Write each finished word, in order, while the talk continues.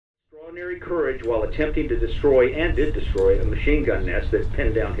Extraordinary courage while attempting to destroy, and did destroy, a machine gun nest that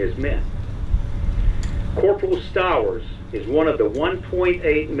pinned down his men. Corporal Stowers is one of the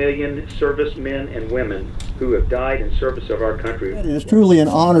 1.8 million servicemen and women who have died in service of our country. It is truly an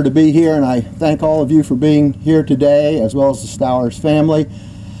honor to be here, and I thank all of you for being here today, as well as the Stowers family.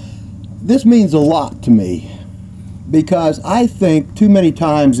 This means a lot to me, because I think too many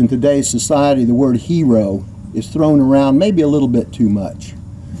times in today's society the word hero is thrown around maybe a little bit too much.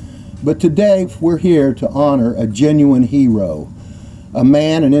 But today we're here to honor a genuine hero, a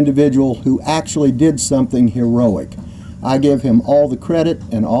man, an individual who actually did something heroic. I give him all the credit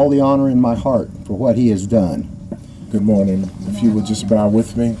and all the honor in my heart for what he has done. Good morning. If you would just bow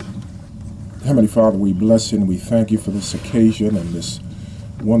with me. Heavenly Father, we bless you and we thank you for this occasion and this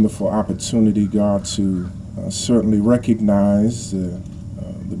wonderful opportunity, God, to certainly recognize the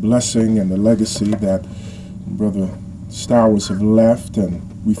blessing and the legacy that Brother Stowers have left. And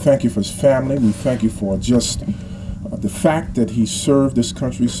we thank you for his family. We thank you for just the fact that he served this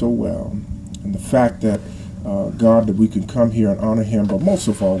country so well, and the fact that, God, that we can come here and honor him. But most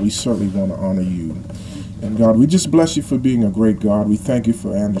of all, we certainly want to honor you. And God, we just bless you for being a great God. We thank you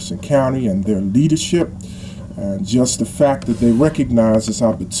for Anderson County and their leadership, and just the fact that they recognize this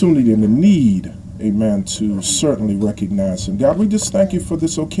opportunity and the need, amen, to certainly recognize him. God, we just thank you for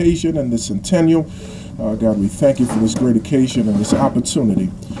this occasion and this centennial. God, we thank you for this great occasion and this opportunity.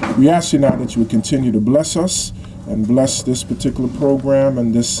 We ask you now that you would continue to bless us and bless this particular program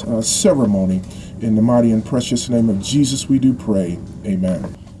and this ceremony. In the mighty and precious name of Jesus we do pray.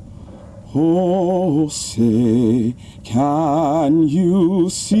 Amen. Oh, say, can you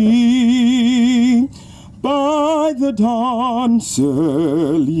see by the dawn's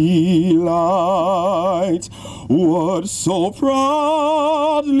early light what so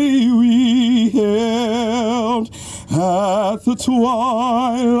proudly we hailed at the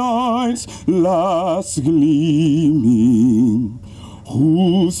twilight's last gleaming,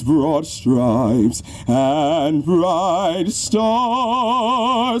 whose broad stripes and bright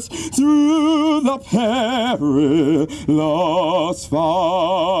stars through the perilous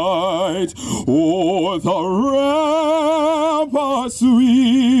fight o'er the ramparts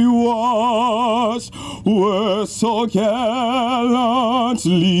we watched were so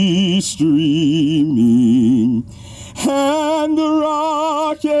gallantly streaming, and the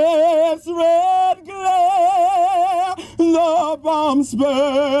rocket's red glare, the bombs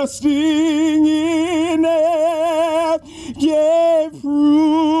bursting in air, gave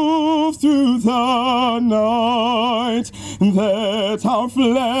proof through the night that our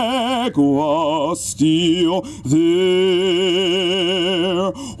flag was still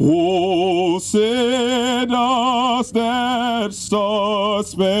there. Oh, say does that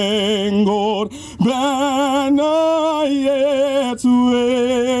star-spangled banner yet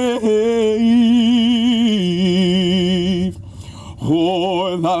wave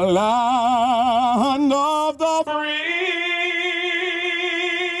o'er the land of the free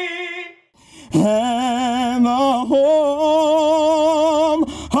and the home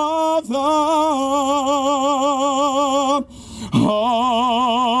of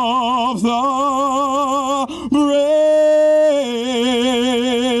the brave.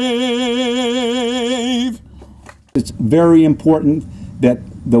 It's very important that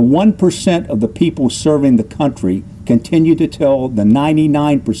the 1% of the people serving the country continue to tell the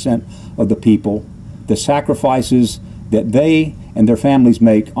 99% of the people the sacrifices that they and their families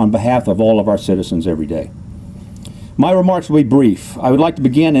make on behalf of all of our citizens every day. My remarks will be brief. I would like to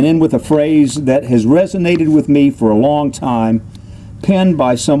begin and end with a phrase that has resonated with me for a long time, penned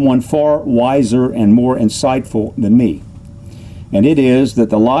by someone far wiser and more insightful than me. And it is that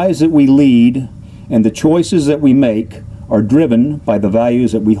the lives that we lead and the choices that we make are driven by the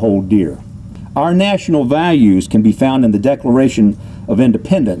values that we hold dear. Our national values can be found in the Declaration of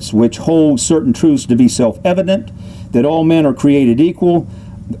Independence, which holds certain truths to be self-evident, that all men are created equal,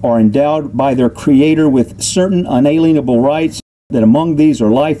 are endowed by their Creator with certain unalienable rights, that among these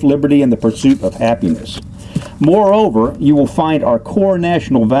are life, liberty, and the pursuit of happiness. Moreover, you will find our core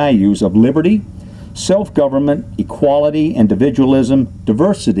national values of liberty, self-government, equality, individualism,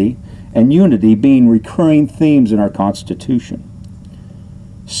 diversity, and unity being recurring themes in our Constitution.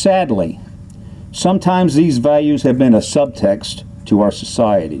 Sadly, sometimes these values have been a subtext to our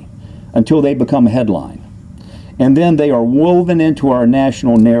society until they become a headline. And then they are woven into our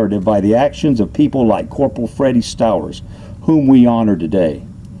national narrative by the actions of people like Corporal Freddie Stowers, whom we honor today.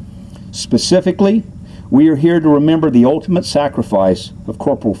 Specifically, we are here to remember the ultimate sacrifice of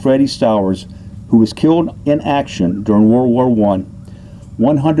Corporal Freddie Stowers, who was killed in action during World War I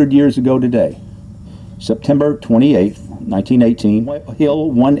 100 years ago today, September 28th, 1918,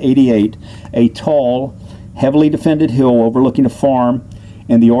 Hill 188, a tall, heavily defended hill overlooking a farm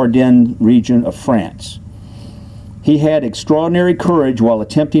in the Ardennes region of France. He had extraordinary courage while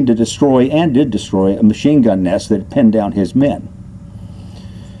attempting to destroy, and did destroy, a machine gun nest that pinned down his men.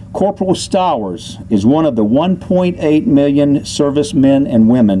 Corporal Stowers is one of the 1.8 million servicemen and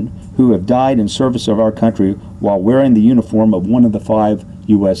women who have died in service of our country while wearing the uniform of one of the 5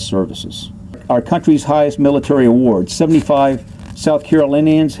 U.S. services. Our country's highest military award, 75 South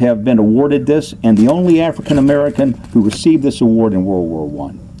Carolinians have been awarded this, and the only African American who received this award in World War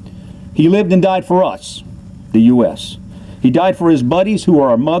I. He lived and died for us, the U.S. He died for his buddies who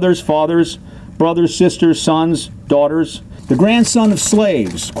are our mothers, fathers, brothers, sisters, sons, daughters. The grandson of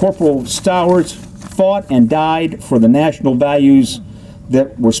slaves, Corporal Stowers, fought and died for the national values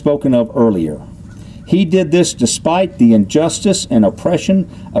that were spoken of earlier. He did this despite the injustice and oppression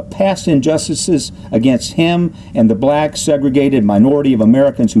of past injustices against him and the black segregated minority of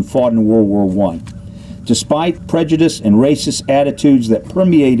Americans who fought in World War I. Despite prejudice and racist attitudes that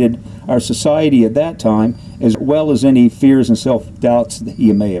permeated our society at that time, as well as any fears and self-doubts that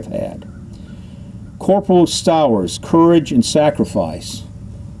he may have had. Corporal Stowers' courage and sacrifice,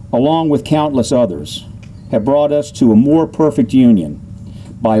 along with countless others, have brought us to a more perfect union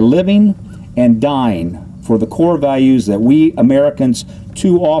by living and dying for the core values that we Americans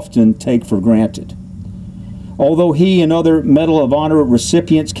too often take for granted. Although he and other Medal of Honor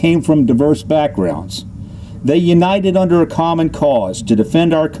recipients came from diverse backgrounds, they united under a common cause to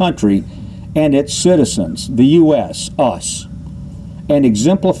defend our country and its citizens, the U.S., us, and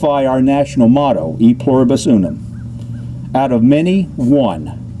exemplify our national motto, E pluribus unum. Out of many,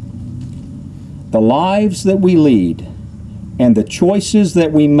 one. The lives that we lead and the choices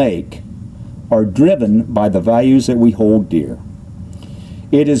that we make are driven by the values that we hold dear.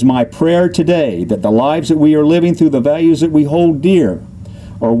 It is my prayer today that the lives that we are living through the values that we hold dear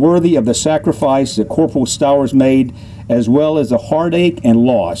are worthy of the sacrifice that Corporal Stowers made, as well as the heartache and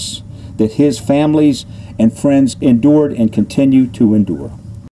loss that his families and friends endured and continue to endure.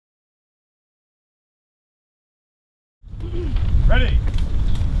 Ready,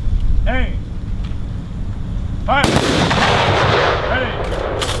 aim, fire. Ready,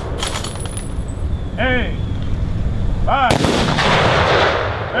 aim, fire.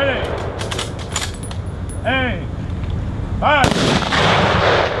 Ready, aim, fire.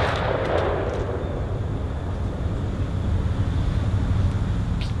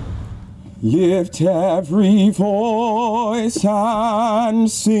 Lift every voice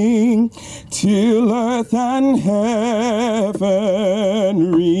and sing till earth and heaven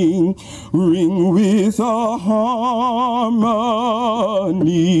ring, ring with the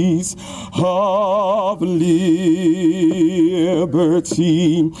harmonies of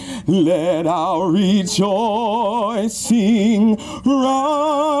liberty. Let our rejoicing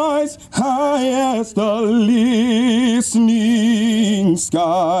rise high as the listening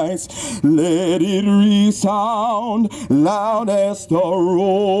skies. Let it resound loud as the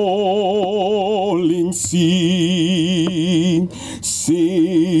rolling sea.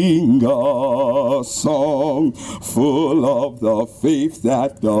 Sing a song full of the faith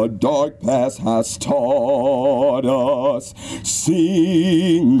that the dark past has taught us.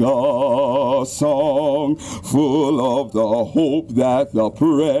 Sing a song full of the hope that the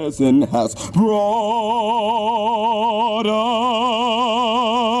present has brought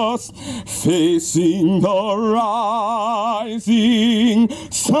us. Facing the rising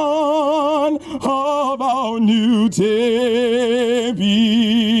sun of our new day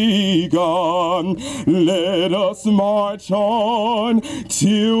begun, let us march on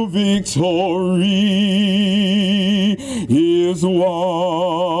till victory is won.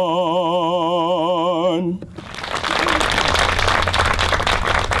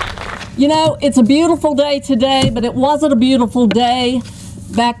 You know, it's a beautiful day today, but it wasn't a beautiful day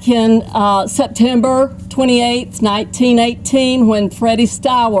back in September 28th, 1918, when Freddie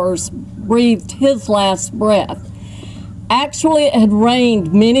Stowers breathed his last breath. Actually, it had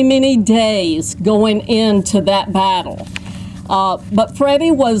rained many, many days going into that battle. But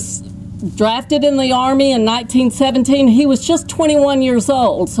Freddie was drafted in the Army in 1917. He was just 21 years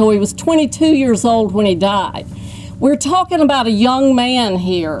old, so he was 22 years old when he died. We're talking about a young man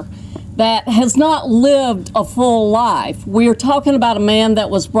here that has not lived a full life. We're talking about a man that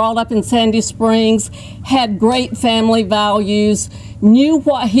was brought up in Sandy Springs, had great family values, knew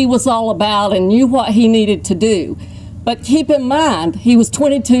what he was all about and knew what he needed to do. But keep in mind, he was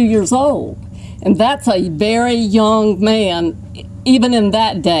 22 years old, and that's a very young man. Even in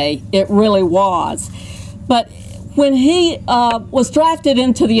that day, it really was. But When he was drafted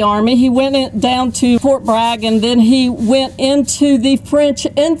into the Army, he went down to Fort Bragg, and then he went into the French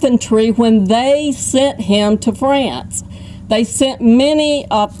infantry when they sent him to France. They sent many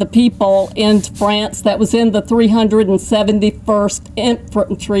of the people into France that was in the 371st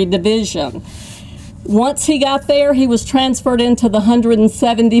Infantry Division. Once he got there, he was transferred into the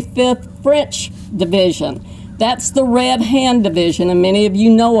 175th French Division. That's the Red Hand Division, and many of you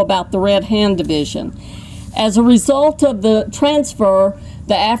know about the Red Hand Division. As a result of the transfer,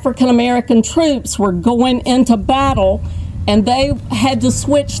 the African American troops were going into battle, and they had to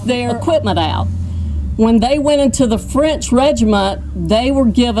switch their equipment out. When they went into the French regiment, they were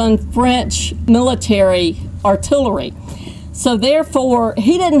given French military artillery. So therefore,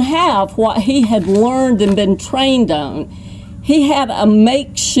 he didn't have what he had learned and been trained on. He had a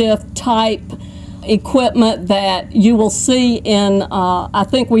makeshift type equipment that you will see in, I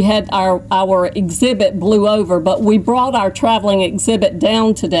think we had our exhibit blew over, but we brought our traveling exhibit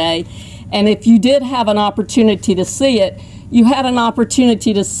down today. And if you did have an opportunity to see it, you had an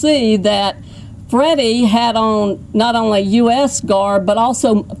opportunity to see that Freddie had on not only U.S. garb, but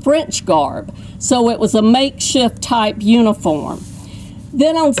also French garb. So it was a makeshift type uniform.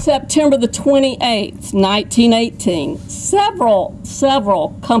 Then on September the 28th, 1918,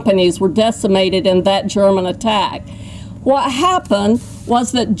 several companies were decimated in that German attack. What happened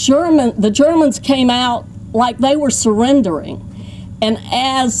was that the Germans came out like they were surrendering. And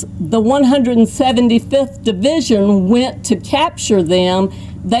as the 175th Division went to capture them,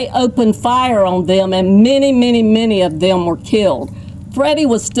 they opened fire on them, and many of them were killed. Freddie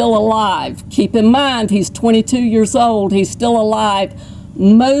was still alive. Keep in mind, he's 22 years old. He's still alive.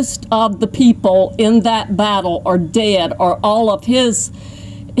 Most of the people in that battle are dead, or all of his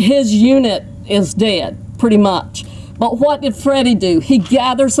unit is dead, pretty much. But what did Freddie do? He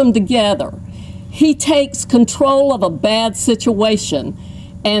gathers them together. He takes control of a bad situation,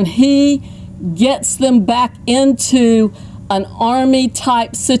 and he gets them back into an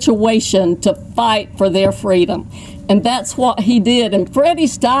army-type situation to fight for their freedom. And that's what he did. And Freddie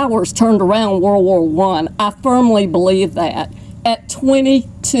Stowers turned around World War I. I firmly believe that, at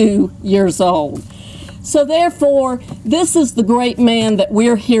 22 years old. So therefore, this is the great man that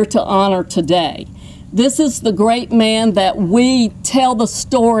we're here to honor today. This is the great man that we tell the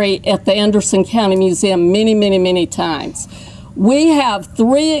story at the Anderson County Museum many times. We have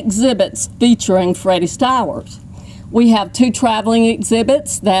 3 exhibits featuring Freddie Stowers. We have 2 traveling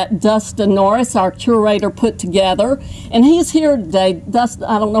exhibits that Dustin Norris, our curator, put together. And he's here today. Dustin,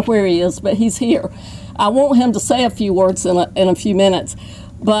 I don't know where he is, but he's here. I want him to say a few words in a few minutes.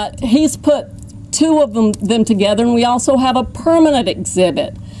 But he's put 2 of them together, and we also have a permanent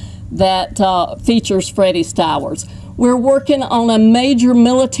exhibit that features Freddie Stowers. We're working on a major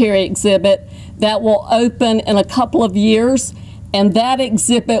military exhibit that will open in a couple of years, and that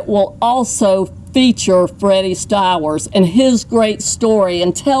exhibit will also feature Freddie Stowers and his great story,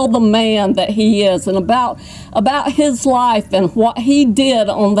 and tell the man that he is, and about his life and what he did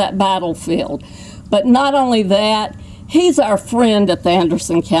on that battlefield. But not only that, he's our friend at the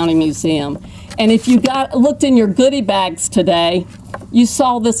Anderson County Museum. And if you looked in your goodie bags today, you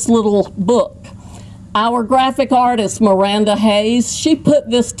saw this little book. Our graphic artist, Miranda Hayes, she put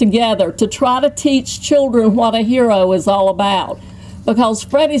this together to try to teach children what a hero is all about, because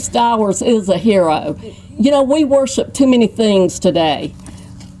Freddie Stowers is a hero. You know, we worship too many things today,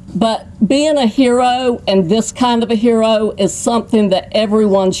 but being a hero, and this kind of a hero, is something that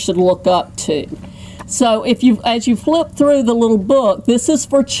everyone should look up to. So as you flip through the little book, this is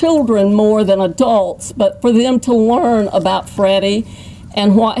for children more than adults, but for them to learn about Freddie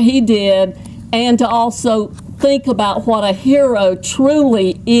and what he did, and to also think about what a hero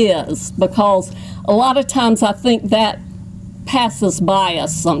truly is, because a lot of times I think that passes by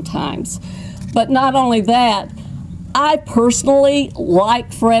us sometimes. But not only that, I personally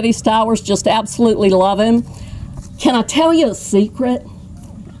like Freddie Stowers, just absolutely love him. Can I tell you a secret?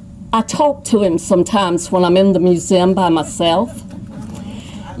 I talk to him sometimes when I'm in the museum by myself.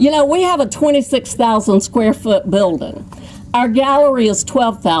 You know, we have a 26,000 square foot building. Our gallery is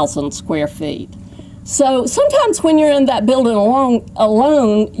 12,000 square feet. So sometimes when you're in that building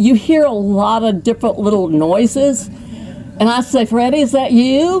alone, you hear a lot of different little noises. And I say, Freddie, is that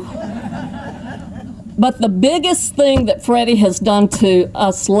you? But the biggest thing that Freddie has done to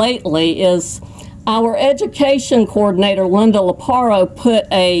us lately is our education coordinator, Linda Laparo, put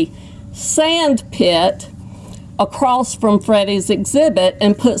a sand pit across from Freddie's exhibit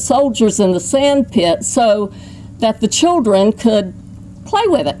and put soldiers in the sand pit so that the children could play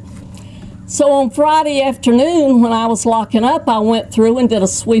with it. So on Friday afternoon, when I was locking up, I went through and did a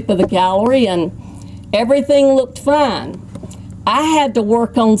sweep of the gallery, and Everything looked fine. I had to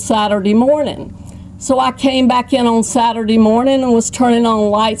work on Saturday morning. So I came back in on Saturday morning and was turning on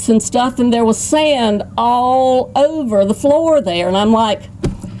lights and stuff, and there was sand all over the floor there. And I'm like,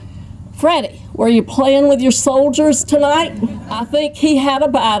 Freddie, were you playing with your soldiers tonight? I think he had a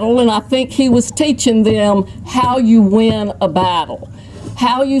battle, and I think he was teaching them how you win a battle,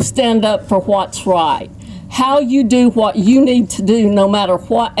 how you stand up for what's right, how you do what you need to do no matter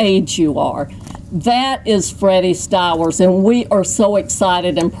what age you are. That is Freddie Stowers, and we are so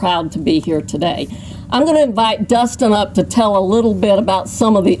excited and proud to be here today. I'm going to invite Dustin up to tell a little bit about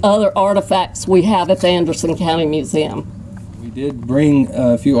some of the other artifacts we have at the Anderson County Museum. We did bring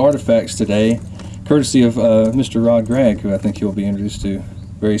a few artifacts today, courtesy of Mr. Rod Gregg, who I think you'll be introduced to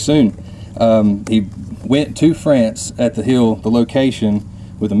very soon. He went to France at the Hill, the location,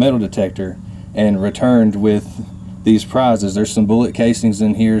 with a metal detector and returned with these prizes. There's some bullet casings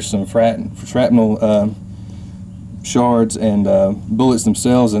in here, some shrapnel shards and bullets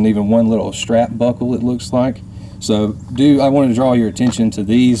themselves, and even one little strap buckle, it looks like. So I want to draw your attention to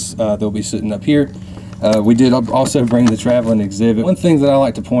these. They'll be sitting up here. We did also bring the traveling exhibit. One thing that I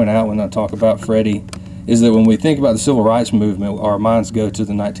like to point out when I talk about Freddie is that when we think about the civil rights movement, our minds go to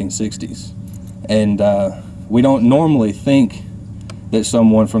the 1960s. And we don't normally think that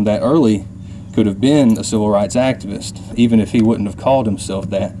someone from that early could have been a civil rights activist, even if he wouldn't have called himself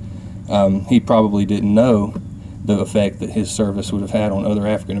that. He probably didn't know the effect that his service would have had on other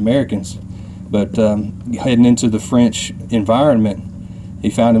African Americans. But heading into the French environment, he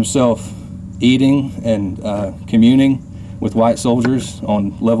found himself eating and communing with white soldiers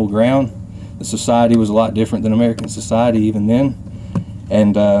on level ground. The society was a lot different than American society even then.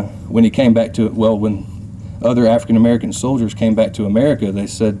 And when he came back to it, well, when other African American soldiers came back to America, they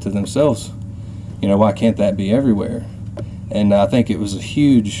said to themselves, you know, why can't that be everywhere? And I think it was a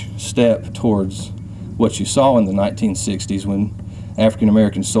huge step towards what you saw in the 1960s when African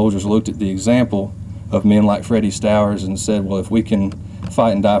American soldiers looked at the example of men like Freddie Stowers and said, well, if we can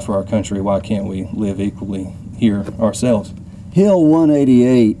fight and die for our country, why can't we live equally here ourselves? Hill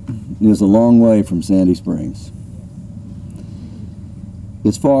 188 is a long way from Sandy Springs.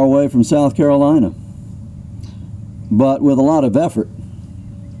 It's far away from South Carolina, but with a lot of effort,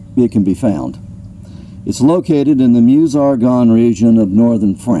 it can be found. It's located in the Meuse-Argonne region of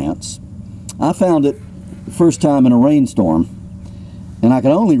northern France. I found it the first time in a rainstorm, and I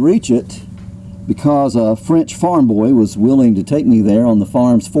could only reach it because a French farm boy was willing to take me there on the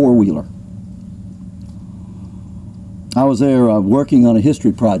farm's four-wheeler. I was there working on a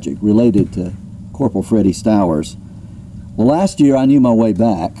history project related to Corporal Freddie Stowers. Well, last year I knew my way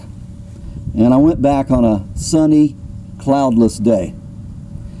back, and I went back on a sunny, cloudless day.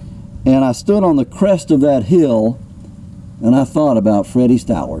 And I stood on the crest of that hill, and I thought about Freddie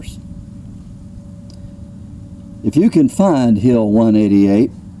Stowers. If you can find Hill 188,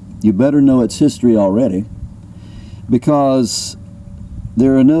 you better know its history already, because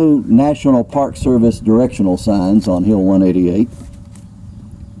there are no National Park Service directional signs on Hill 188,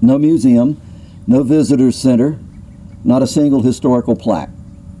 no museum, no visitor center, not a single historical plaque.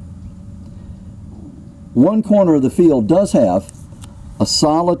 One corner of the field does have a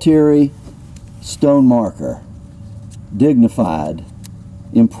solitary stone marker, dignified,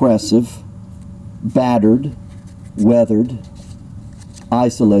 impressive, battered, weathered,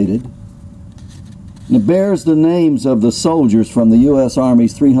 isolated. And it bears the names of the soldiers from the U.S.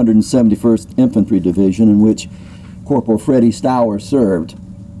 Army's 371st Infantry Division, in which Corporal Freddie Stowers served.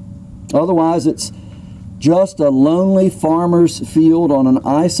 Otherwise, it's just a lonely farmer's field on an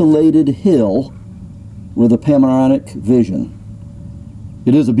isolated hill with a panoramic vision.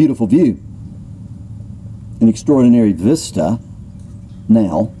 It is a beautiful view, an extraordinary vista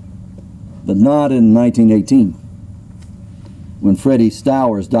now, but not in 1918, when Freddie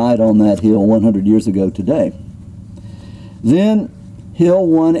Stowers died on that hill 100 years ago today. Then Hill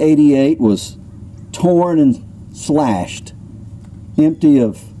 188 was torn and slashed, empty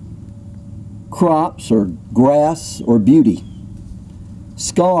of crops or grass or beauty,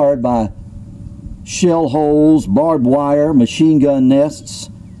 scarred by shell holes, barbed wire, machine gun nests,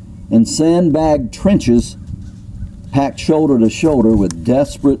 and sandbag trenches packed shoulder to shoulder with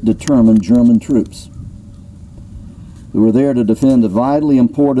desperate, determined German troops who were there to defend a vitally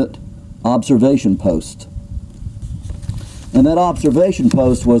important observation post. And that observation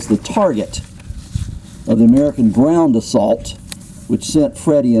post was the target of the American ground assault, which sent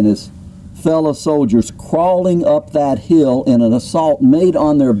Freddie and his fellow soldiers crawling up that hill in an assault made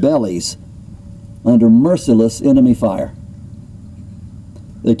on their bellies under merciless enemy fire.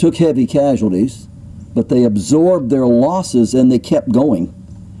 They took heavy casualties, but they absorbed their losses and they kept going.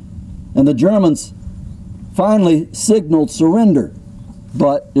 And the Germans finally signaled surrender,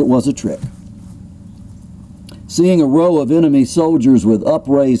 but it was a trick. Seeing a row of enemy soldiers with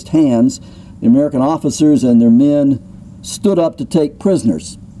upraised hands, the American officers and their men stood up to take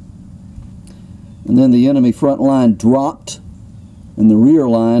prisoners. And then the enemy front line dropped, and the rear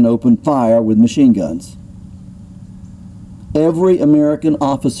line opened fire with machine guns. Every American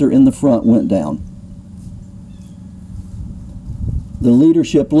officer in the front went down. The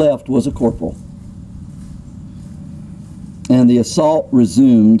leadership left was a corporal. And the assault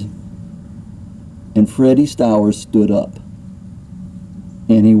resumed, and Freddie Stowers stood up,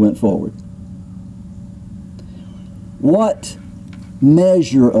 and he went forward. What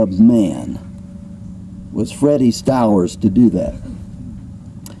measure of man was Freddie Stowers to do that?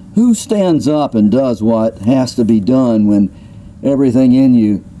 Who stands up and does what has to be done when everything in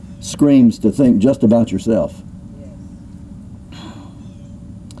you screams to think just about yourself?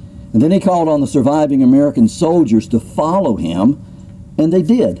 And then he called on the surviving American soldiers to follow him, and they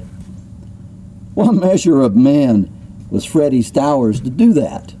did. What measure of man was Freddie Stowers to do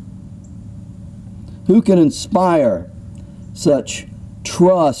that? Who can inspire such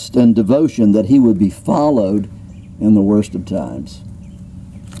trust and devotion that he would be followed in the worst of times?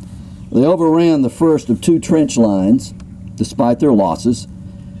 They overran the first of 2 trench lines, despite their losses,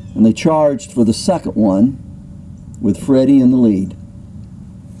 and they charged for the second one with Freddie in the lead.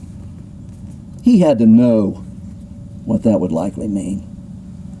 He had to know what that would likely mean.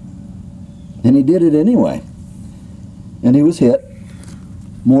 And he did it anyway. And he was hit,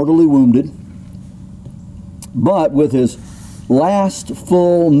 mortally wounded, but with his last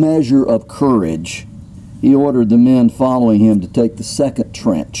full measure of courage, he ordered the men following him to take the second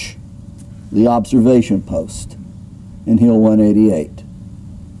trench, the observation post in Hill 188.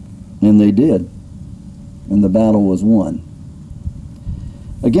 And they did. And the battle was won.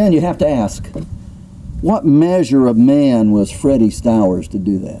 Again, you have to ask, what measure of man was Freddie Stowers to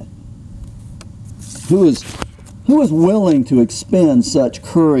do that? Who is willing to expend such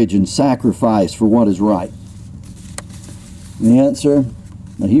courage and sacrifice for what is right? The answer,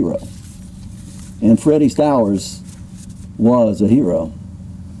 a hero. And Freddie Stowers was a hero.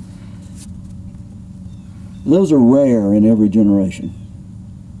 Those are rare in every generation.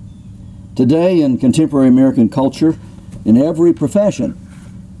 Today, in contemporary American culture, in every profession,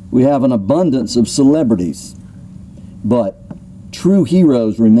 we have an abundance of celebrities, but true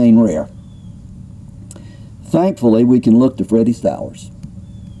heroes remain rare. Thankfully, we can look to Freddie Stowers.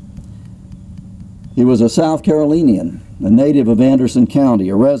 He was a South Carolinian, a native of Anderson County,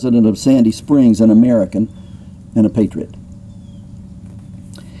 a resident of Sandy Springs, an American, and a patriot.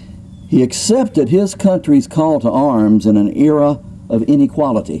 He accepted his country's call to arms in an era of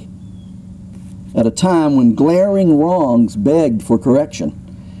inequality, at a time when glaring wrongs begged for correction,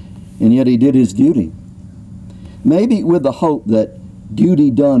 and yet he did his duty. Maybe with the hope that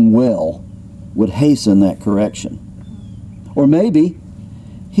duty done well would hasten that correction. Or maybe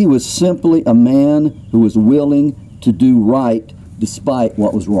he was simply a man who was willing to do right despite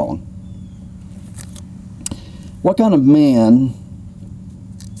what was wrong. What kind of man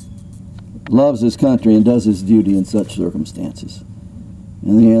loves his country and does his duty in such circumstances?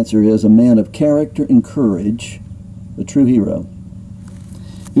 And the answer is a man of character and courage, a true hero.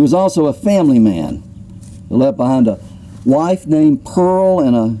 He was also a family man who left behind a wife named Pearl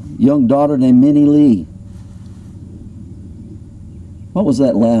and a young daughter named Minnie Lee. What was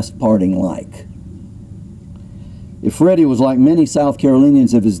that last parting like? If Freddie was like many South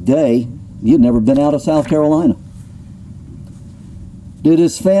Carolinians of his day, he had never been out of South Carolina. Did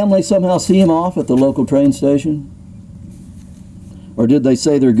his family somehow see him off at the local train station? Or did they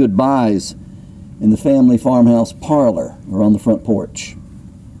say their goodbyes in the family farmhouse parlor or on the front porch?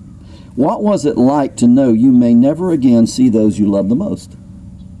 What was it like to know you may never again see those you love the most?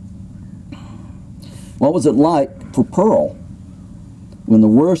 What was it like for Pearl when the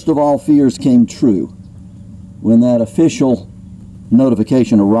worst of all fears came true, when that official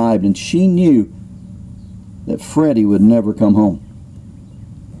notification arrived and she knew that Freddie would never come home?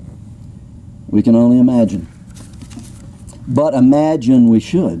 We can only imagine. But imagine we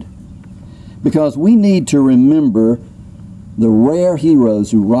should, because we need to remember the rare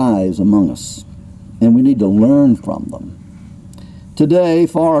heroes who rise among us, and we need to learn from them. Today,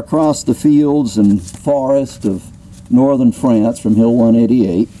 far across the fields and forest of northern France from Hill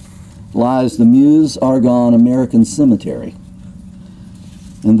 188 lies the Meuse-Argonne American Cemetery.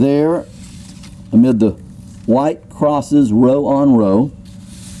 And there, amid the white crosses row on row,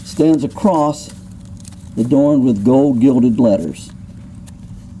 stands a cross adorned with gold-gilded letters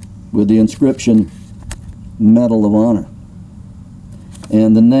with the inscription Medal of Honor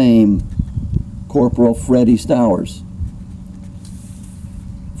and the name Corporal Freddie Stowers.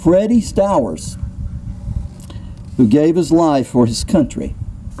 Freddie Stowers, who gave his life for his country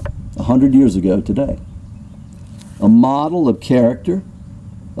 100 years ago today. A model of character,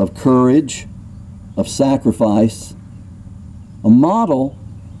 of courage, of sacrifice, a model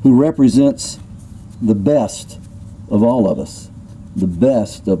who represents the best of all of us, the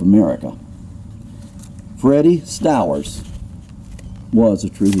best of America. Freddie Stowers was a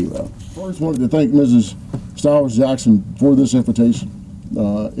true hero. First, wanted to thank Mrs. Stowers Jackson for this invitation.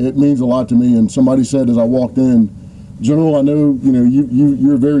 It means a lot to me, and somebody said as I walked in, General, I know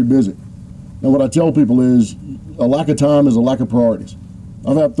you're very busy. And what I tell people is a lack of time is a lack of priorities.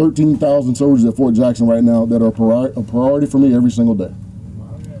 I've had 13,000 soldiers at Fort Jackson right now that are a priority for me every single day.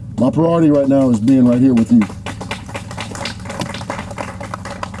 My priority right now is being right here with you.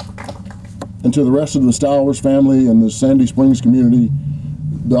 And to the rest of the Stowers family and the Sandy Springs community,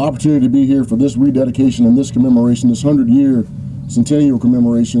 the opportunity to be here for this rededication and this commemoration, this 100-year Centennial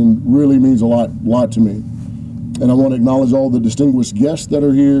Commemoration, really means a lot to me. And I want to acknowledge all the distinguished guests that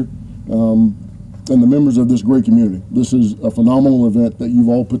are here and the members of this great community. This is a phenomenal event that you've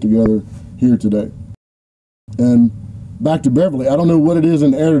all put together here today. And back to Beverly, I don't know what it is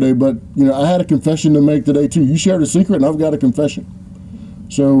in the air today, but I had a confession to make today too. You shared a secret and I've got a confession.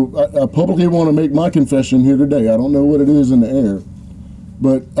 So I publicly want to make my confession here today. I don't know what it is in the air,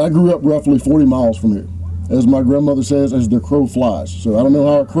 but I grew up roughly 40 miles from here. As my grandmother says, as the crow flies. So I don't know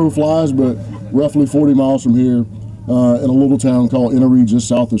how a crow flies, but roughly 40 miles from here in a little town called Inneree, just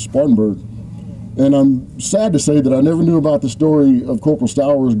south of Spartanburg. And I'm sad to say that I never knew about the story of Corporal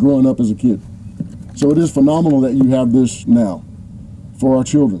Stowers growing up as a kid. So it is phenomenal that you have this now for our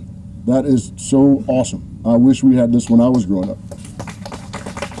children. That is so awesome. I wish we had this when I was growing up.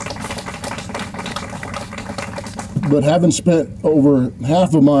 But having spent over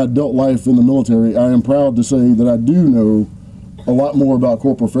half of my adult life in the military, I am proud to say that I do know a lot more about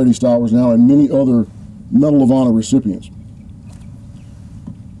Corporal Freddie Stowers now and many other Medal of Honor recipients.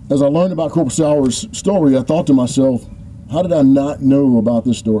 As I learned about Corporal Stowers' story, I thought to myself, how did I not know about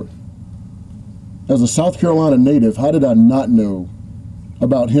this story? As a South Carolina native, how did I not know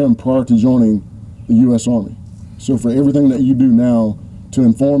about him prior to joining the U.S. Army? So for everything that you do now to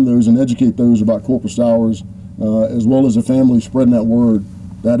inform those and educate those about Corporal Stowers, as well as the family spreading that word,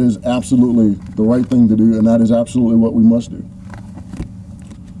 that is absolutely the right thing to do, and that is absolutely what we must do.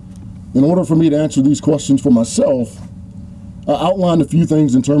 In order for me to answer these questions for myself, I outlined a few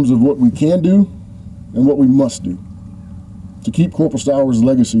things in terms of what we can do and what we must do to keep Corporal Stowers'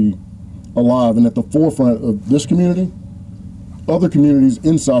 legacy alive and at the forefront of this community, other communities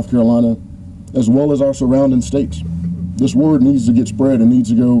in South Carolina, as well as our surrounding states. This word needs to get spread and needs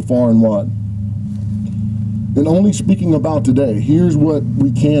to go far and wide. And only speaking about today, here's what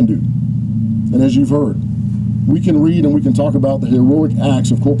we can do. And as you've heard, we can read and we can talk about the heroic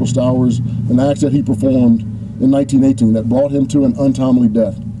acts of Corporal Stowers and acts that he performed in 1918 that brought him to an untimely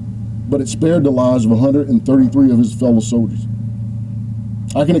death. But it spared the lives of 133 of his fellow soldiers.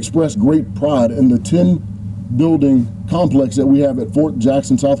 I can express great pride in the 10-building complex that we have at Fort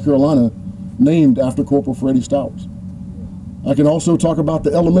Jackson, South Carolina, named after Corporal Freddie Stowers. I can also talk about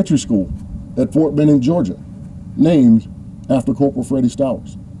the elementary school at Fort Benning, Georgia, named after Corporal Freddie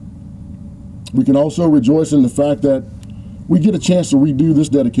Stowers. We can also rejoice in the fact that we get a chance to redo this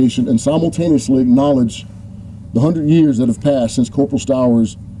dedication and simultaneously acknowledge the 100 years that have passed since Corporal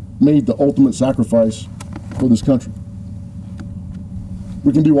Stowers made the ultimate sacrifice for this country.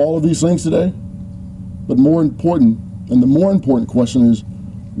 We can do all of these things today, but more important, and the more important question is,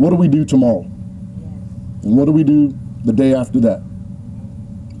 what do we do tomorrow? And what do we do the day after that?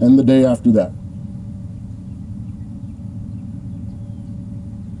 And the day after that?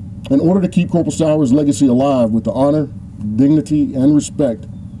 In order to keep Corporal Stowers' legacy alive with the honor, dignity, and respect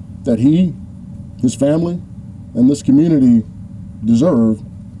that he, his family, and this community deserve,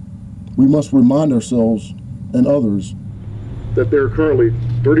 we must remind ourselves and others that there are currently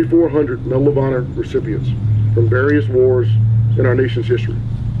 3,400 Medal of Honor recipients from various wars in our nation's history.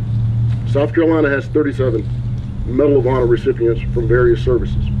 South Carolina has 37 Medal of Honor recipients from various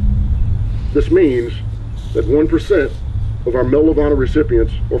services. This means that 1% of our Medal of Honor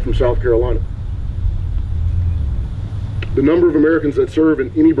recipients are from South Carolina. The number of Americans that serve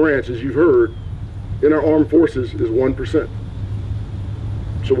in any branch, as you've heard, in our armed forces is 1%.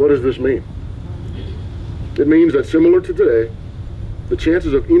 So what does this mean? It means that similar to today, the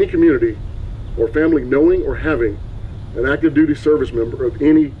chances of any community or family knowing or having an active duty service member of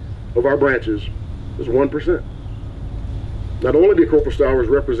any of our branches is 1%. Not only did Corporal Stowers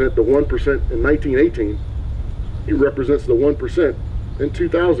represent the 1% in 1918, he represents the 1% in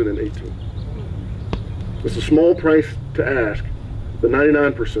 2018. It's a small price to ask the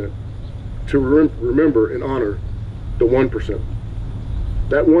 99% to remember and honor the 1%.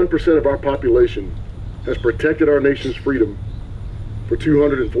 That 1% of our population has protected our nation's freedom for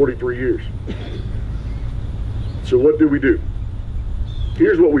 243 years. So what do we do?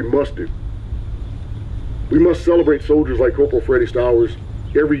 Here's what we must do. We must celebrate soldiers like Corporal Freddie Stowers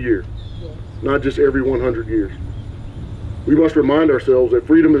every year, not just every 100 years. We must remind ourselves that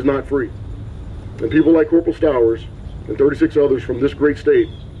freedom is not free. And people like Corporal Stowers and 36 others from this great state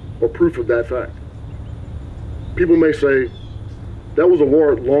are proof of that fact. People may say, that was a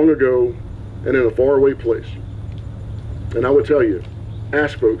war long ago and in a faraway place. And I would tell you,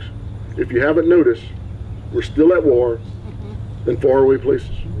 ask folks, if you haven't noticed, we're still at war in faraway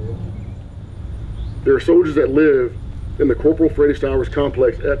places. There are soldiers that live in the Corporal Freddie Stowers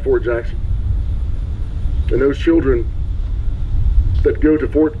complex at Fort Jackson. And those children that go to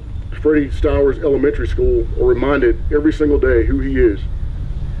Fort Freddie Stowers Elementary School are reminded every single day who he is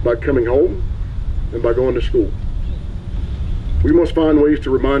by coming home and by going to school. We must find ways to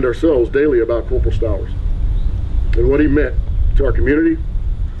remind ourselves daily about Corporal Stowers and what he meant to our community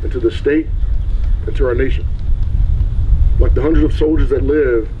and to the state and to our nation. Like the hundreds of soldiers that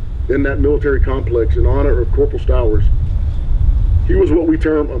live in that military complex in honor of Corporal Stowers, he was what we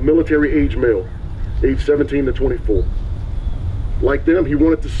term a military age male, age 17 to 24. Like them, he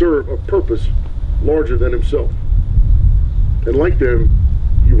wanted to serve a purpose larger than himself. And like them,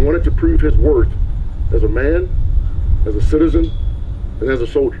 he wanted to prove his worth as a man, as a citizen, and as a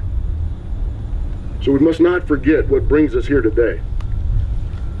soldier. So we must not forget what brings us here today.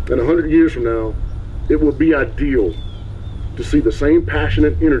 And 100 years from now, it will be ideal to see the same passion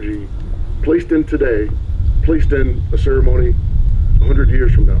and energy placed in today, placed in a ceremony 100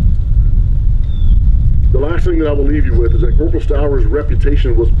 years from now. The last thing that I will leave you with is that Corporal Stowers'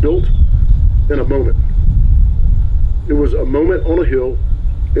 reputation was built in a moment. It was a moment on a hill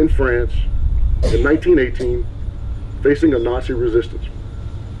in France in 1918, facing a Nazi resistance.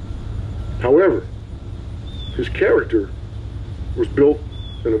 However, his character was built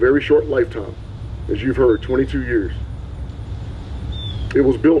in a very short lifetime, as you've heard, 22 years. It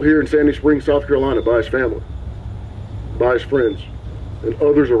was built here in Sandy Springs, South Carolina by his family, by his friends, and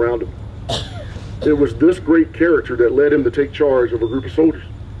others around him. It was this great character that led him to take charge of a group of soldiers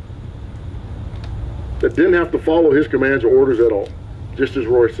that didn't have to follow his commands or orders at all, just as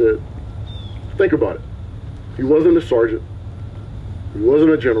Roy said. Think about it. He wasn't a sergeant. He wasn't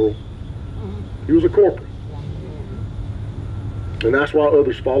a general. He was a corporal. And that's why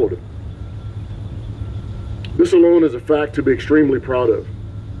others followed him. This alone is a fact to be extremely proud of.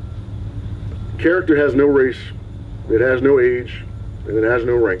 Character has no race, it has no age, and it has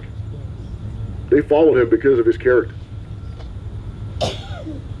no rank. They followed him because of his character.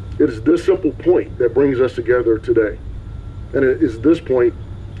 It is this simple point that brings us together today. And it is this point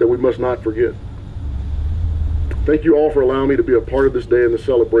that we must not forget. Thank you all for allowing me to be a part of this day and this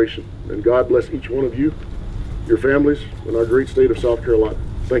celebration. And God bless each one of you, your families, and our great state of South Carolina.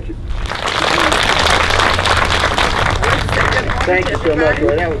 Thank you. Thank you so much,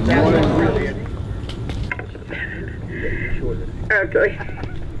 Roy. That was brilliant. Okay.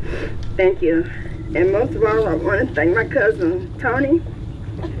 Thank you. And most of all, I want to thank my cousin, Tony,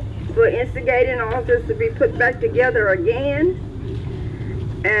 for instigating all this to be put back together again.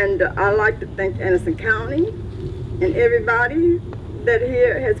 And I'd like to thank Anderson County and everybody that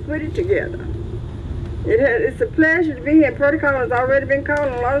here has put it together. It's a pleasure to be here. Protocol has already been called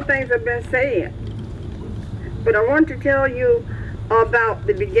and a lot of things have been said. But I want to tell you about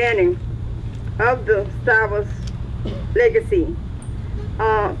the beginning of the Stowers legacy.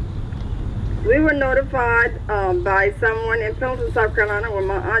 We were notified by someone in Pendleton, South Carolina, with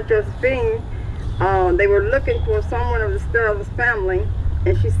my Aunt Josephine. They were looking for someone of the Stowers family,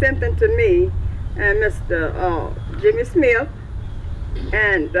 and she sent them to me and Mr. Jimmy Smith,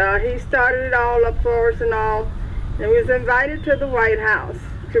 and he started it all up for us and all, and we was invited to the White House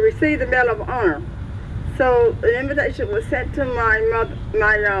to receive the Medal of Honor. So the invitation was sent to my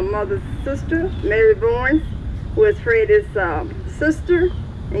mother's sister, Mary Bourne, who was Freddie's sister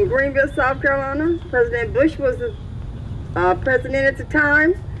in Greenville, South Carolina. President Bush was the president at the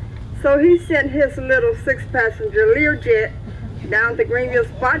time. So he sent his little 6-passenger Learjet down to Greenville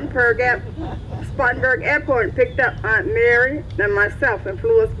Spartanburg Airport and picked up Aunt Mary and myself and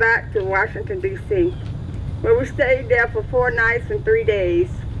flew us back to Washington, D.C., where we stayed there for 4 nights and 3 days.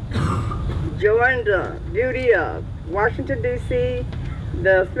 Joined the duty of Washington, D.C.,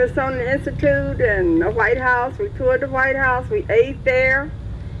 the Smithsonian Institute, and the White House. We toured the White House. We ate there.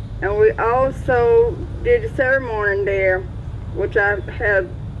 And we also did a ceremony there, which I had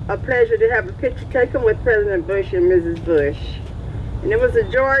a pleasure to have a picture taken with President Bush and Mrs. Bush. And it was a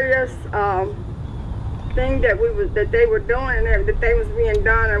joyous thing that they were doing and that they was being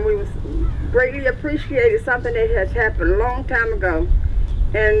done, and we was greatly appreciated, something that has happened a long time ago.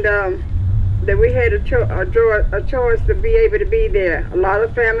 And that we had a choice to be able to be there. A lot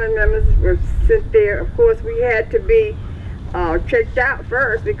of family members were sent there. Of course, we had to be checked out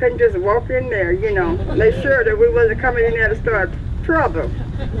first. We couldn't just walk in there, you know, make sure that we wasn't coming in there to start trouble.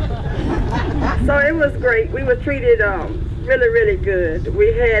 So it was great. We were treated really, really good.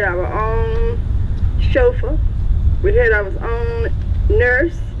 We had our own chauffeur. We had our own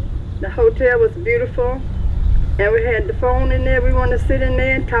nurse. The hotel was beautiful. And we had the phone in there. We wanted to sit in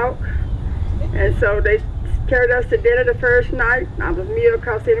there and talk. And so they carried us to dinner the first night. Our meal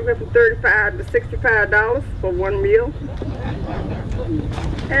cost anywhere from $35 to $65 for one meal.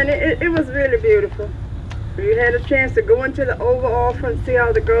 And it was really beautiful. We had a chance to go into the Oval Office and see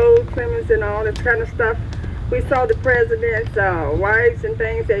all the gold trimmings and all that kind of stuff. We saw the president's wives and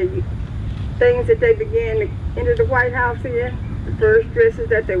things that they began to enter the White House in, the first dresses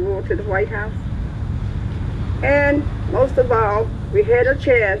that they wore to the White House. And most of all, we had a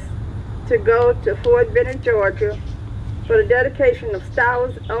chance to go to Fort Benning, Georgia for the dedication of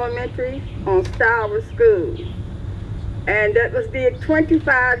Stowers Elementary on Stowers School. And that was did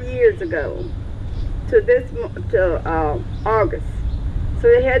 25 years ago to August. So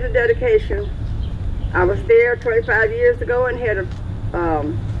they had the dedication. I was there 25 years ago and had a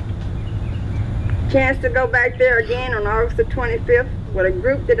chance to go back there again on August the 25th with a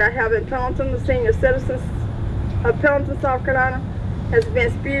group that I have in Pendleton. The senior citizens of Pendleton, South Carolina, has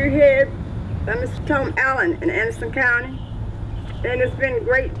been spearheaded by Mr. Tom Allen in Anderson County. And it's been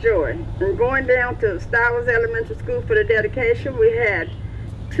great joy. And going down to Stowers Elementary School for the dedication, we had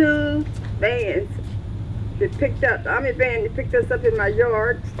 2 bands that picked up, the Army band that picked us up in my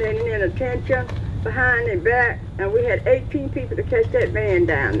yard, standing in attention, behind and back, and we had 18 people to catch that band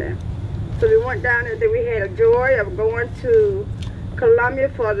down there. So we went down there, then we had a joy of going to Columbia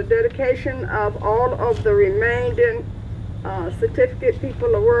for the dedication of all of the remaining certificate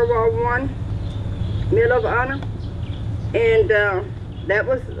people of World War I, Medal of Honor. And that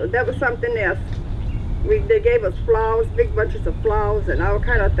was something else. They gave us flowers, big bunches of flowers and all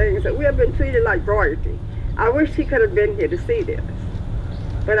kind of things. And we have been treated like royalty. I wish he could have been here to see this.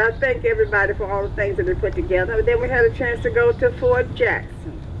 But I thank everybody for all the things that they put together. And then we had a chance to go to Fort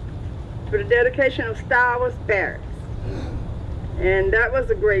Jackson for the dedication of Stowers Barracks. And that was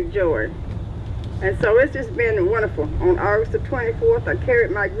a great joy. And so it's just been wonderful. On August the 24th, I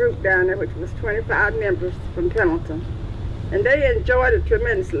carried my group down there, which was 25 members from Pendleton. And they enjoyed it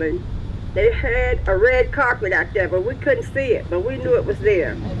tremendously. They had a red carpet out there, but we couldn't see it, but we knew it was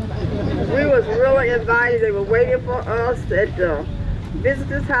there. We was really invited. They were waiting for us at the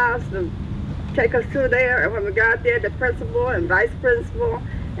visitor's house to take us through there. And when we got there, the principal and vice principal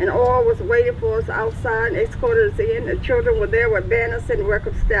and all was waiting for us outside and escorted us in. The children were there with banners and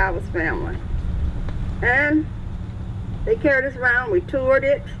welcome Stowers family. And they carried us around. We toured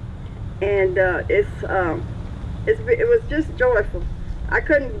it, and it was just joyful. I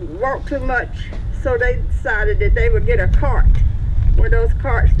couldn't walk too much, so they decided that they would get a cart, one of those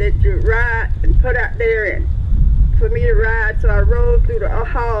carts that you ride and put out there and for me to ride. So I rode through the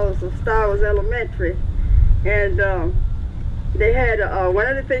halls of Stowers Elementary, and they had one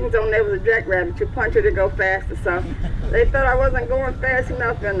of the things on there was a jackrabbit. You punch it to go faster. So they thought I wasn't going fast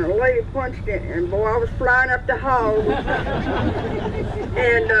enough, and the lady punched it, and boy, I was flying up the hall.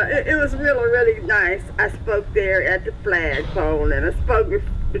 And it was really, really nice. I spoke there at the flagpole, and I spoke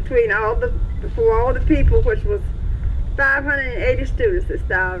before all the people, which was 580 students at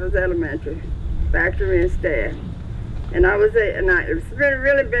Stowers Elementary, faculty and staff. And it's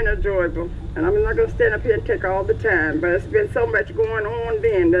really been enjoyable. And I'm not going to stand up here and take all the time, but it's been so much going on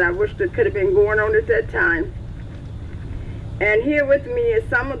then that I wish that could have been going on at that time. And here with me is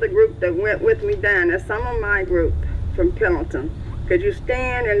some of the group that went with me down. That's some of my group from Pendleton. Could you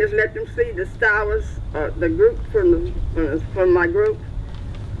stand and just let them see the Stowers, the group from my group?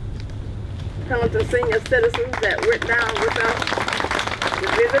 Pendleton senior citizens that went down with us to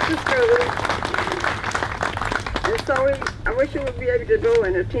visit the school. And so I wish you would be able to go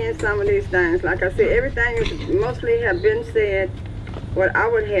and attend some of these things. Like I said, everything is mostly have been said what I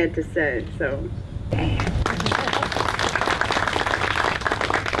would have to say. So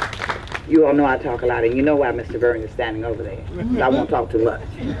you all know I talk a lot, and you know why Mr. Vernon is standing over there. I won't talk too much.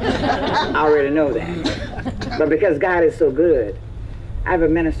 I already know that. But because God is so good, I have a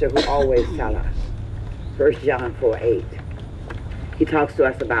minister who always tells us, 1 John 4:8. He talks to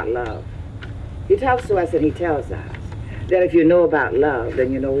us about love. He talks to us and he tells us that if you know about love,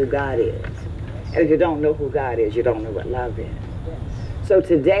 then you know who God is. And if you don't know who God is, you don't know what love is. So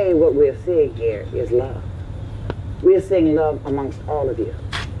today, what we're seeing here is love. We're seeing love amongst all of you.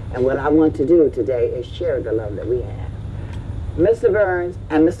 And what I want to do today is share the love that we have. Mr. Burns,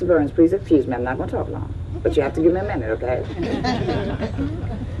 and Mr. Burns, please excuse me, I'm not going to talk long, but you have to give me a minute, okay?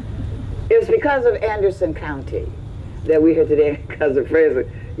 It's because of Anderson County that we're here today, because of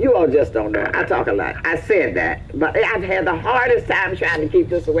Fraser. You all just don't know. I talk a lot. I said that. But I've had the hardest time trying to keep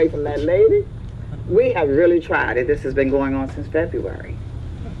this away from that lady. We have really tried it. This has been going on since February.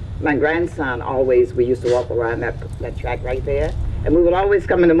 My grandson always, we used to walk around that track right there, and we would always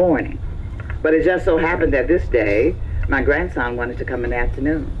come in the morning. But it just so happened that this day, my grandson wanted to come in the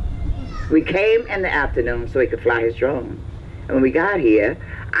afternoon. We came in the afternoon so he could fly his drone. And when we got here,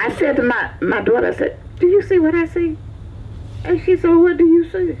 I said to my daughter, I said, "Do you see what I see?" And she said, "What do you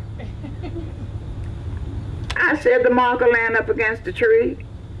see?" I said, "The marker laying up against the tree."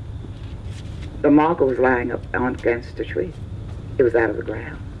 The marker was lying up against the tree. It was out of the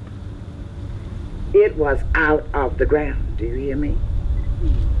ground. It was out of the ground. Do you hear me?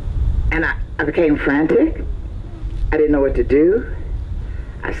 And I became frantic. I didn't know what to do.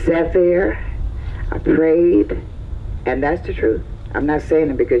 I sat there. I prayed. And that's the truth. I'm not saying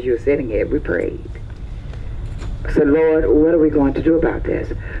it because you were sitting here. We prayed. I said, "Lord, what are we going to do about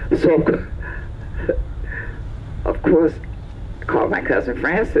this?" So, of course, I called my cousin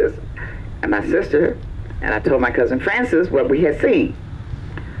Francis and my sister, and I told my cousin Francis what we had seen.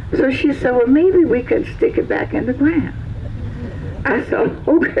 So she said, "Well, maybe we can stick it back in the ground." I said,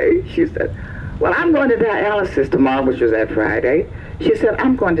 "Okay." She said, "Well, I'm going to dialysis tomorrow," which was that Friday. She said,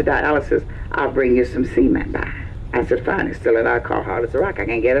 "I'm going to dialysis. I'll bring you some cement by." I said, "Fine, it's still in our car, hard as a rock. I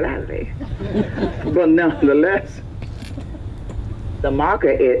can't get it out of there." But nonetheless, the marker,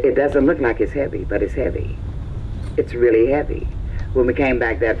 it doesn't look like it's heavy, but it's heavy. It's really heavy. When we came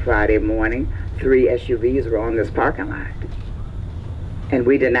back that Friday morning, 3 SUVs were on this parking lot. And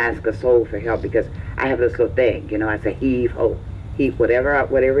we didn't ask a soul for help because I have this little thing, you know, I say heave ho. Heave, whatever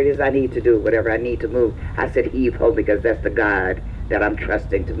it is I need to do, whatever I need to move. I said heave ho because that's the God that I'm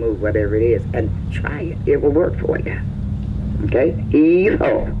trusting to move whatever it is. And try it. It will work for you. Okay? Heave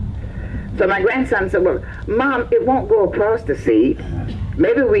ho. So my grandson said, "Well, Mom, it won't go across the seat.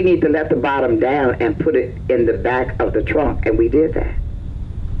 Maybe we need to let the bottom down and put it in the back of the trunk." And we did that.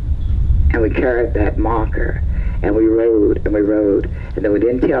 And we carried that marker. And we rode, and we rode. And then we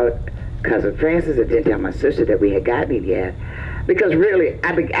didn't tell Cousin Francis, and didn't tell my sister that we had gotten it yet. Because really,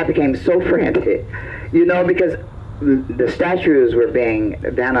 I became so frantic, you know, because the statues were being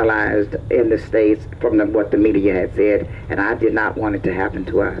vandalized in the States from what the media had said, and I did not want it to happen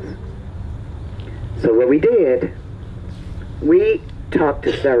to us. So what we did, we talked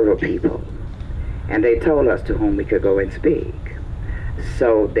to several people, and they told us to whom we could go and speak.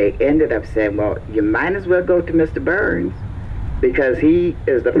 So they ended up saying, "Well, you might as well go to Mr. Burns, because he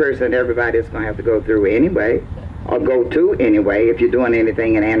is the person everybody's going to have to go through anyway, or go to anyway, if you're doing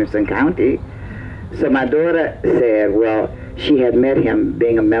anything in Anderson County." So my daughter said, well, she had met him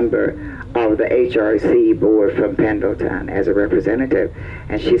being a member of the HRC board from Pendleton as a representative,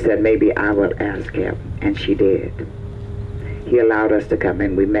 and she said, "Maybe I will ask him," and she did. He allowed us to come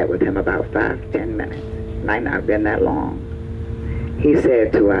in. We met with him about 5-10 minutes. Might not have been that long. He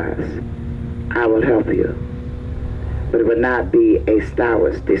said to us, "I will help you, but it would not be a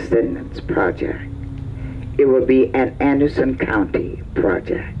Stowers Descendants project. It will be an Anderson County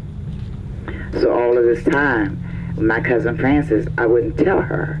project." So all of this time, my cousin Francis, I wouldn't tell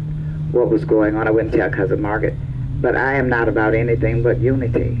her what was going on. I wouldn't tell cousin Margaret, but I am not about anything but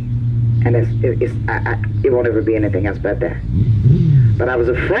unity. And it won't ever be anything else but that. But I was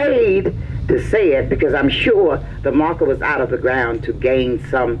afraid to say it because I'm sure the marker was out of the ground to gain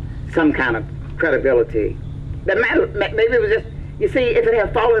some kind of credibility. Maybe it was just, you see, if it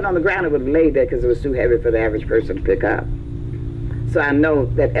had fallen on the ground, it would have laid there because it was too heavy for the average person to pick up. So I know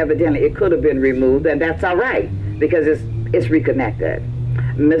that evidently it could have been removed, and that's all right because it's reconnected.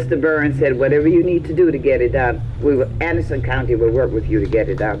 Mr. Burns said, "Whatever you need to do to get it done, Anderson County will work with you to get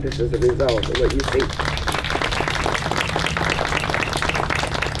it done." This is the result of what you see.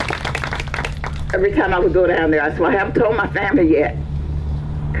 Every time I would go down there, I said, "I haven't told my family yet,"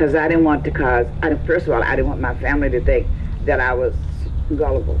 because I didn't want to first of all, I didn't want my family to think that I was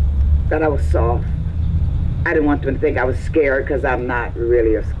gullible, that I was soft. I didn't want them to think I was scared, because I'm not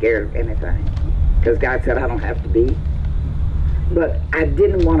really scared of anything, because God said I don't have to be. But I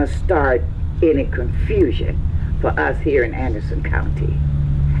didn't want to start any confusion for us here in Anderson County.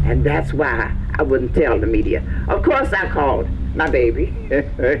 And that's why I wouldn't tell the media. Of course I called my baby.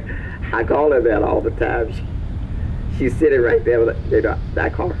 I call her that all the time. She's sitting right there with I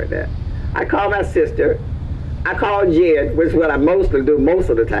call her that. I call my sister. I called Jim, which is what I mostly do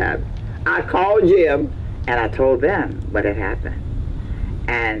most of the time. I called Jim and I told them what had happened.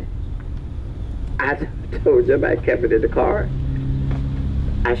 And I told Jim I kept it in the car.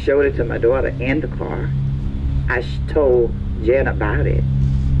 I showed it to my daughter in the car. I told Jen about it.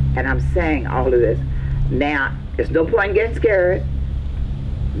 And I'm saying all of this. Now, there's no point in getting scared.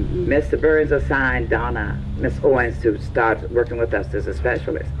 Mr. Burns assigned Donna, Miss Owens, to start working with us as a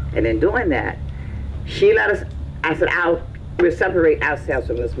specialist. And in doing that, she let us, I said, we'll separate ourselves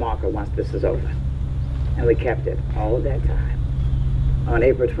from this marker once this is over. And we kept it all that time. On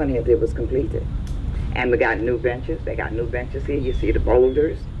April 20th, it was completed. And we got new benches. They got new benches here. You see the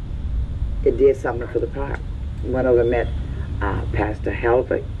boulders. It did something for the park. Went over and met Pastor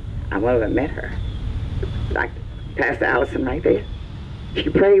Halbert. I went over and met her. Like Pastor Allison right there. She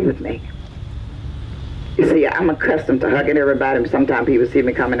prayed with me. You see, I'm accustomed to hugging everybody, and sometimes people see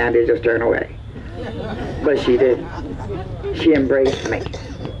me coming out, they just turn away. But she didn't. She embraced me.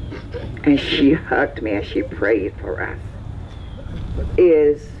 And she hugged me and she prayed for us.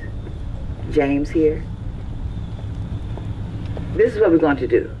 Is James here? This is what we're going to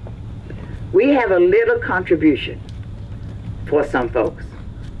do. We have a little contribution for some folks.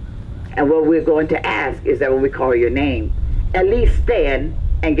 And what we're going to ask is that when we call your name, at least stand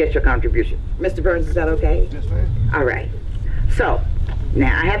and get your contribution. Mr. Burns, is that okay? Yes, ma'am. All right. So,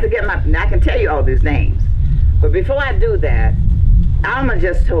 now I have to get now I can tell you all these names. But before I do that, Alma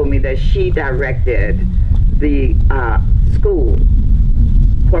just told me that she directed the school,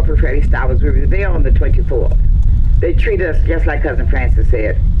 Corporal Freddie Stowers. We were there on the 24th. They treated us just like Cousin Francis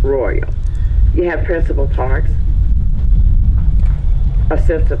said, royal. You have Principal Parks,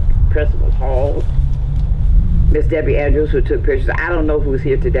 Assistant Principal Hall, Miss Debbie Andrews, who took pictures. I don't know who's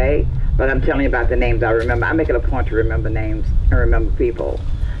here today, but I'm telling you about the names I remember. I make it a point to remember names and remember people.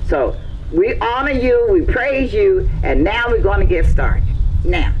 So we honor you, we praise you, and now we're going to get started.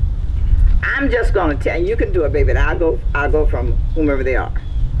 Now, I'm just going to tell you, you can do it, baby. I'll go from whomever they are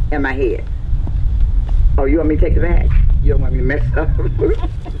in my head. Oh, you want me to take the bag? You don't want me to mess up?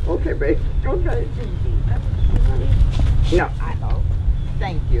 Okay, baby. Okay. No, I know.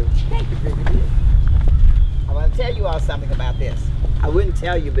 Thank you. Thank you, baby. I want to tell you all something about this. I wouldn't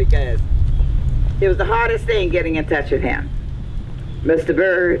tell you because it was the hardest thing getting in touch with him. Mr.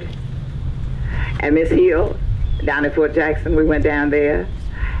 Bird and Miss Hill down at Fort Jackson, we went down there.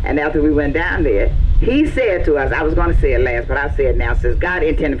 And after we went down there, he said to us, I was going to say it last, but I'll say it now, since God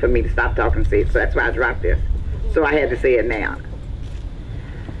intended for me to stop talking, see, so that's why I dropped this. So I had to say it now.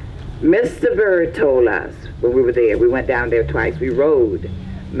 Mr. Bird told us when we were there, we went down there twice, we rode,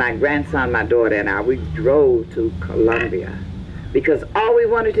 my grandson, my daughter, and I, we drove to Columbia because all we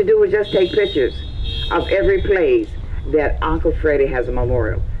wanted to do was just take pictures of every place that Uncle Freddie has a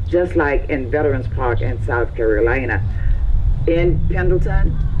memorial. Just like in Veterans Park in South Carolina. In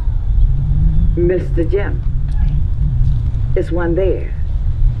Pendleton, Mr. Jim, it's one there.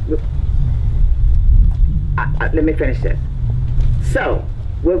 Let me finish this. So,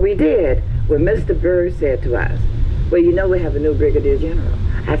 what we did, when Mr. Bird said to us, well, you know we have a new Brigadier General.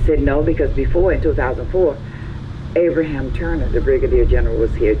 I said no, because before, in 2004, Abraham Turner, the Brigadier General,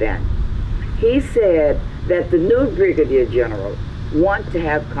 was here then. He said that the new Brigadier General wants to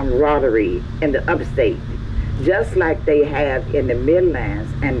have camaraderie in the upstate, just like they have in the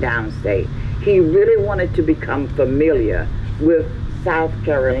Midlands and downstate. He really wanted to become familiar with South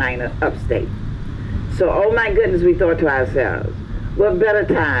Carolina upstate. So, oh my goodness, we thought to ourselves, what better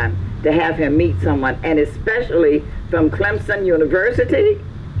time to have him meet someone, and especially from Clemson University?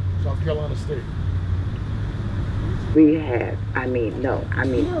 South Carolina State. We have,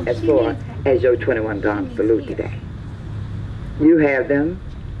 as far as your 21 Gun salute today. You have them,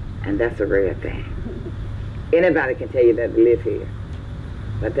 and that's a rare thing. Anybody can tell you that they live here,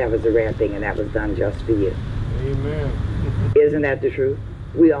 but that was a rare thing, and that was done just for you. Amen. Isn't that the truth?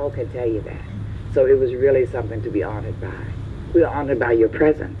 We all can tell you that. So it was really something to be honored by. We're honored by your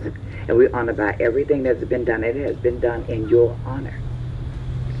presence, and we're honored by everything that's been done. It has been done in your honor.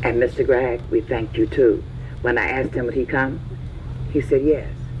 And Mr. Gregg, we thank you too. When I asked him would he come, he said yes.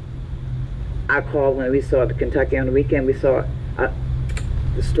 I called when we saw the Kentucky on the weekend. We saw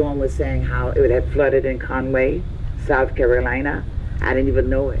the storm was saying how it had flooded in Conway, South Carolina. I didn't even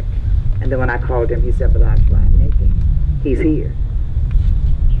know it. And then when I called him, he said, but I'm flying naked. He's here.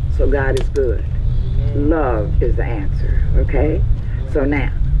 So God is good. Love is the answer, okay? So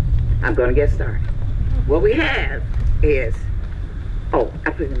now, I'm going to get started. What we have is, oh, I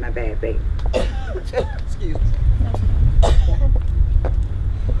put it in my bag, baby. Excuse me.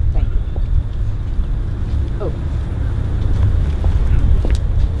 Thank you. Oh,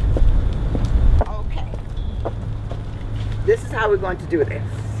 going to do this.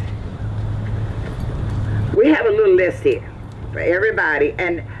 We have a little list here for everybody,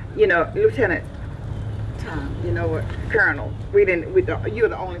 and you know, Lieutenant Tom, you know what, Colonel, you're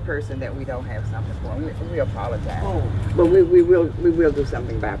the only person that we don't have something for. We apologize, but we will do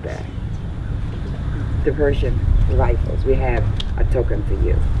something about that. Diversion rifles, we have a token for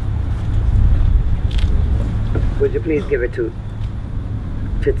you. Would you please give it to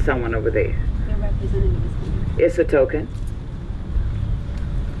someone over there? It's a token.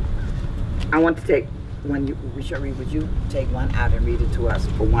 I want to take one. Sherry, would you take one out and read it to us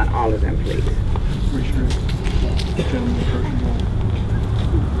for one, all of them, please?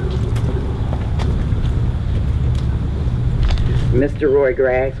 Mr. Roy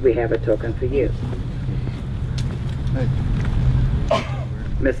Graggs, we have a token for you.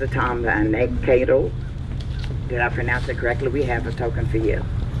 Mr. Tom Van Cato, did I pronounce it correctly? We have a token for you.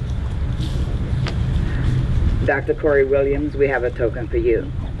 Dr. Corey Williams, we have a token for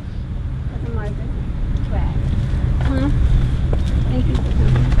you. Thank you.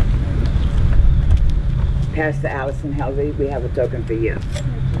 Pastor Allison Helvey, we have a token for you.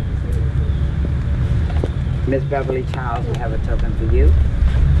 Miss Beverly Charles, we have a token for you.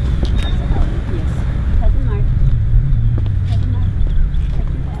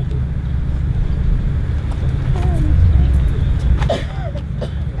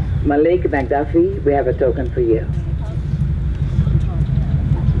 Malik McDuffie, we have a token for you.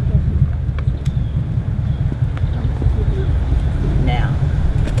 Now.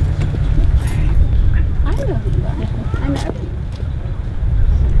 I know who you are. I know.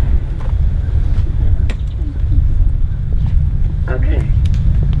 Okay.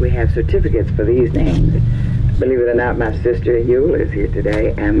 We have certificates for these names. Believe it or not, my sister Yule is here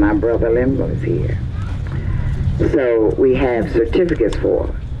today, and my brother Limbo is here. So we have certificates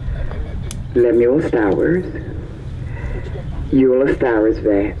for Lemuel Stowers, Eula Stowers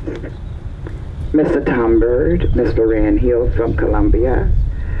Vance, Mr. Tom Bird, Miss Lorraine Hill from Columbia,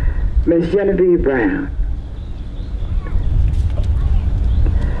 Miss Genevieve Brown.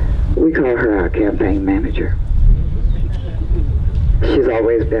 We call her our campaign manager. She's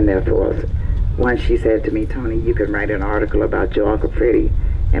always been there for us. Once she said to me, Tony, you can write an article about your Uncle Freddie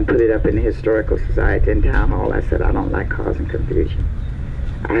and put it up in the Historical Society in Town Hall. I said, I don't like causing confusion.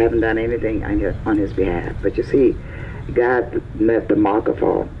 I haven't done anything on his behalf. But you see, God let the marker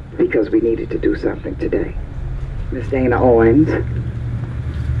fall because we needed to do something today. Miss Dana Owens,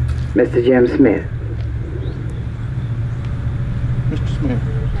 Mr. Jim Smith. Mr. Smith.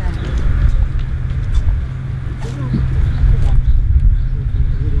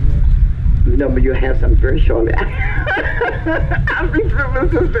 No, but you'll have some very shortly. I'll be through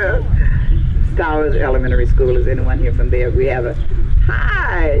Mr. Smith. Stowers Elementary School, is anyone here from there? We have a,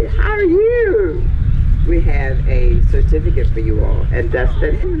 hi, how are you? We have a certificate for you all. And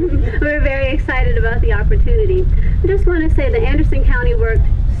Dustin? We're very excited about the opportunity. I just want to say that Anderson County worked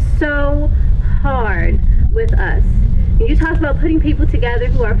so hard with us. And you talk about putting people together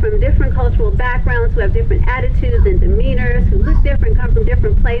who are from different cultural backgrounds, who have different attitudes and demeanors, who look different, come from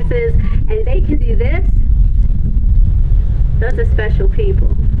different places, and they can do this. Those are special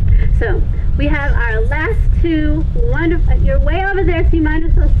people. So we have our last two wonderful, you're way over there, so you might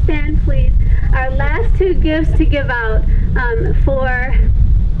as well stand, please. Our last two gifts to give out for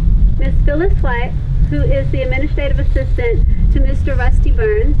Miss Phyllis White, who is the administrative assistant to Mr. Rusty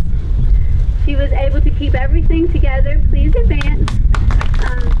Burns. She was able to keep everything together. Please advance.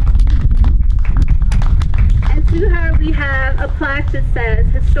 And to her, we have a plaque that says,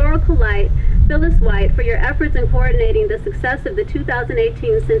 Historical Light, Phyllis White, for your efforts in coordinating the success of the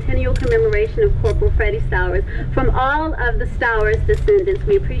 2018 Centennial Commemoration of Corporal Freddie Stowers. From all of the Stowers descendants,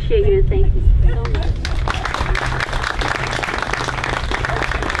 we appreciate you and thank you so much.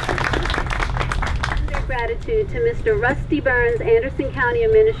 Gratitude to Mr. Rusty Burns, Anderson County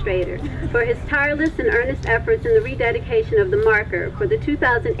Administrator, for his tireless and earnest efforts in the rededication of the marker for the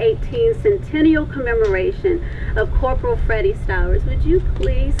 2018 Centennial Commemoration of Corporal Freddie Stowers. Would you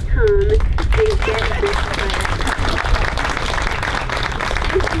please come and get this plaque?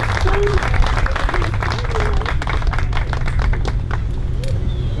 Thank you so much.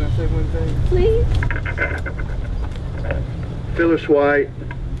 Can I say one thing? Please. Phyllis White,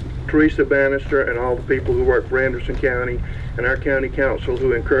 Teresa Bannister, and all the people who work for Anderson County and our county council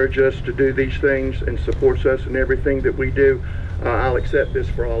who encourage us to do these things and supports us in everything that we do. I'll accept this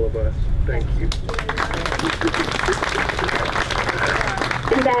for all of us. Thank you.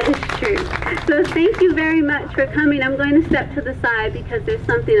 And that is true. So thank you very much for coming. I'm going to step to the side because there's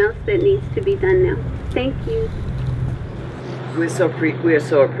something else that needs to be done now. Thank you. We're so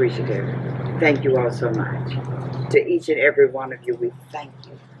appreciative. Thank you all so much. To each and every one of you, we thank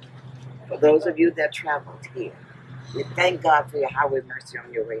you. For those of you that traveled here, we thank God for your highway mercy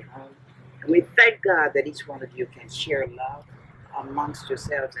on your way home. And we thank God that each one of you can share love amongst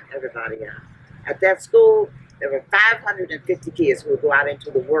yourselves and everybody else. At that school, there were 550 kids who will go out into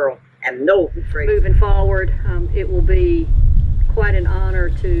the world and know who Freddie is. Moving forward, it will be quite an honor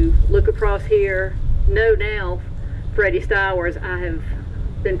to look across here, know now Freddie Stowers. I have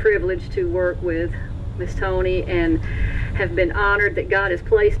been privileged to work with Miss Tony and have been honored that God has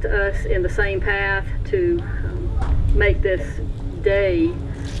placed us in the same path to make this day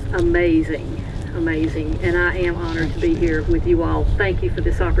amazing, amazing. And I am honored to be here with you all. Thank you for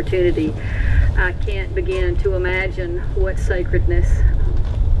this opportunity. I can't begin to imagine what sacredness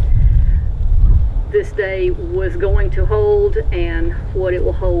this day was going to hold and what it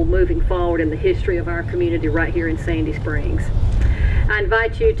will hold moving forward in the history of our community right here in Sandy Springs. I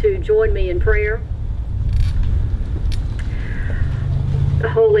invite you to join me in prayer.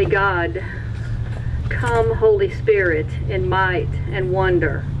 Holy God, come Holy Spirit in might and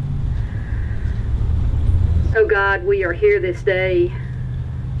wonder. Oh God, we are here this day.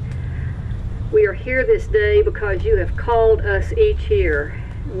 We are here this day because you have called us each here.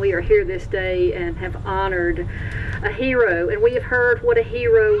 We are here this day and have honored a hero, and we have heard what a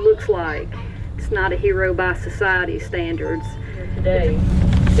hero looks like. It's not a hero by society's standards. Today,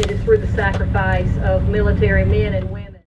 it is through the sacrifice of military men and women